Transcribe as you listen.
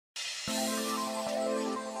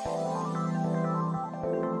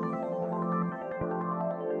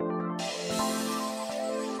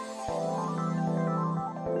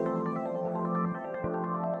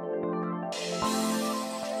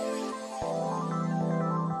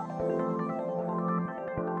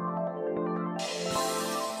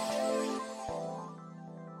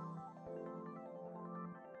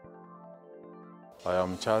I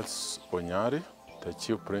am Charles Onyari, the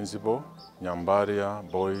Chief Principal, Nyambaria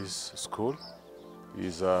Boys School. It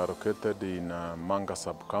is located in Manga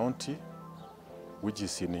Sub-County, which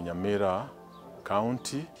is in Nyamira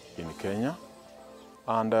County in Kenya.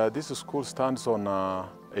 And this school stands on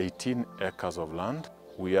 18 acres of land.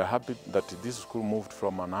 We are happy that this school moved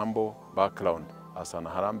from an humble background as an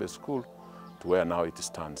Harambe school to where now it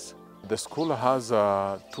stands. The school has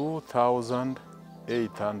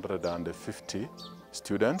 2,850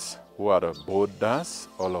 students who are boarders,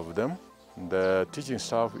 all of them. The teaching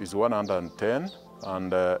staff is 110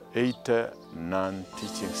 and 8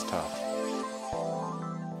 non-teaching staff.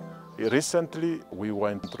 Recently, we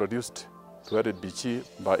were introduced to LBG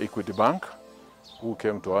by Equity Bank, who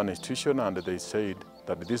came to our institution, and they said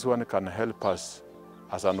that this one can help us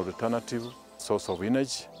as an alternative source of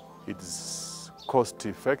energy. It's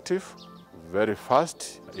cost-effective, very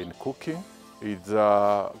fast in cooking. It's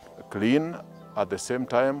clean, at the same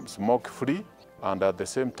time smoke-free, and at the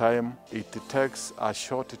same time it takes a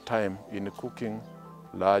short time in cooking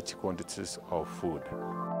large quantities of food.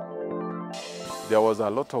 There was a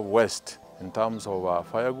lot of waste in terms of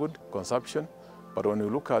firewood consumption, but when you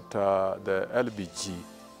look at the LBG,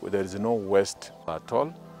 there is no waste at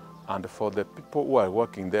all. And for the people who are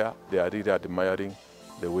working there, they are really admiring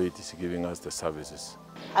the way it is giving us the services.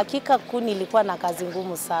 Hakika kuni ilikuwa na kazi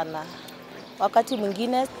ngumu sana. Wakati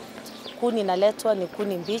mwingine kuni inaletwa ni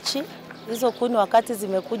kuni mbichi. Hizo kuni wakati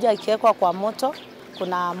zimekuja ikiwekwa kwa moto,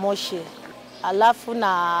 kuna moshi. Alafu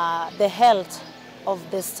na the health of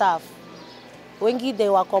the staff. Wengi they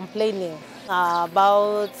were complaining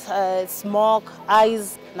about smoke,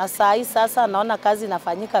 eyes. Na saa hii sasa naona kazi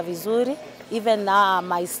inafanyika vizuri. Even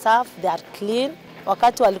my staff, they are clean.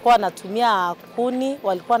 Wakati walikuwa wanatumia kuni,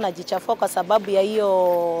 walikuwa wanajichafua kwa sababu ya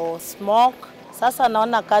hiyo smoke. Sasa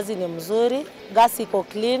naona kazi ni mzuri, gas iko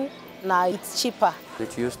clean na it's cheaper.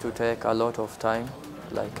 It used to take a lot of time,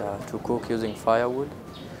 like to cook using firewood.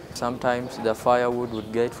 Sometimes the firewood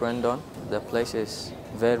would get rained on. The place is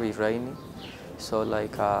very rainy, so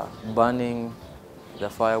like burning the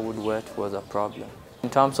firewood wet was a problem. In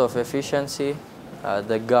terms of efficiency,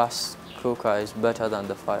 the gas cooker is better than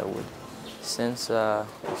the firewood. Since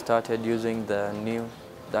we started using the new,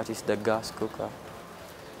 that is the gas cooker,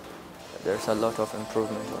 there's a lot of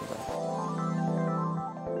improvement on that.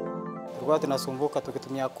 Tulikuwa tunasumbuka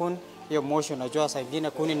tukitumia kuni, hiyo moshi unajua saa nyingine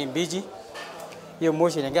kuni ni mbichi. Hiyo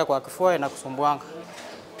moshi inaingia kwa kifua na kusumbuanga.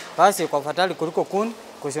 Basi kwa fatali kuliko kuni,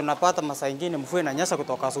 kwa sababu unapata masaa nyingine mvua inanyesha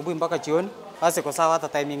kutoka asubuhi mpaka jioni. Basi kwa sawa hata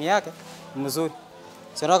timing yake ni mzuri.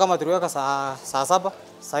 Sio kama tuliweka saa 7,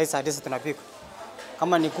 saa 9 tunapika.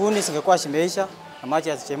 Kama ni kuni singekuwa shimeisha na maji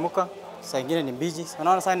yasichemuka, saa nyingine ni mbichi.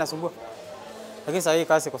 Unaona saa inasumbua. Lakini saa hii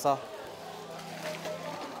kazi iko sawa.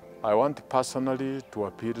 I want personally to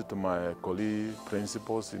appeal to my colleague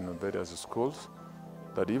principals in various schools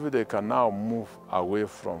that if they can now move away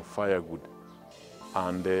from firewood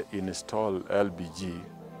and install LBG,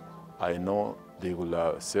 I know they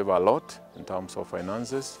will save a lot in terms of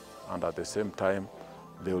finances, and at the same time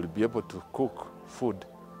they will be able to cook food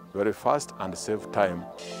very fast and save time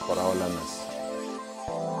for our learners.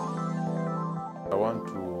 I want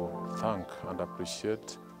to thank and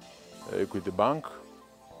appreciate Equity Bank,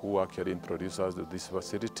 who actually introduced us to this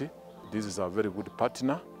facility. This is a very good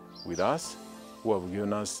partner with us, who have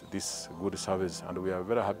given us this good service, and we are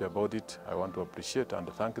very happy about it. I want to appreciate and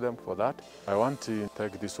thank them for that. I want to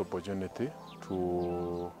take this opportunity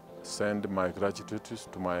to send my gratitude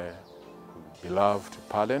to my beloved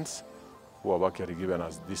parents who have actually given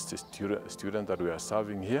us this student that we are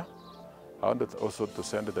serving here. I want also to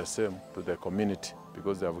send the same to the community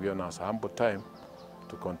because they have given us ample time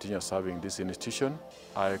to continue serving this institution.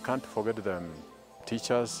 I can't forget the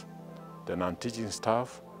teachers, the non-teaching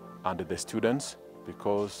staff, and the students,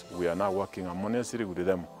 because we are now working harmoniously with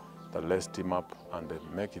them. That let's team up and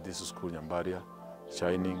make this school Nyambaria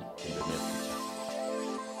shining in the near future.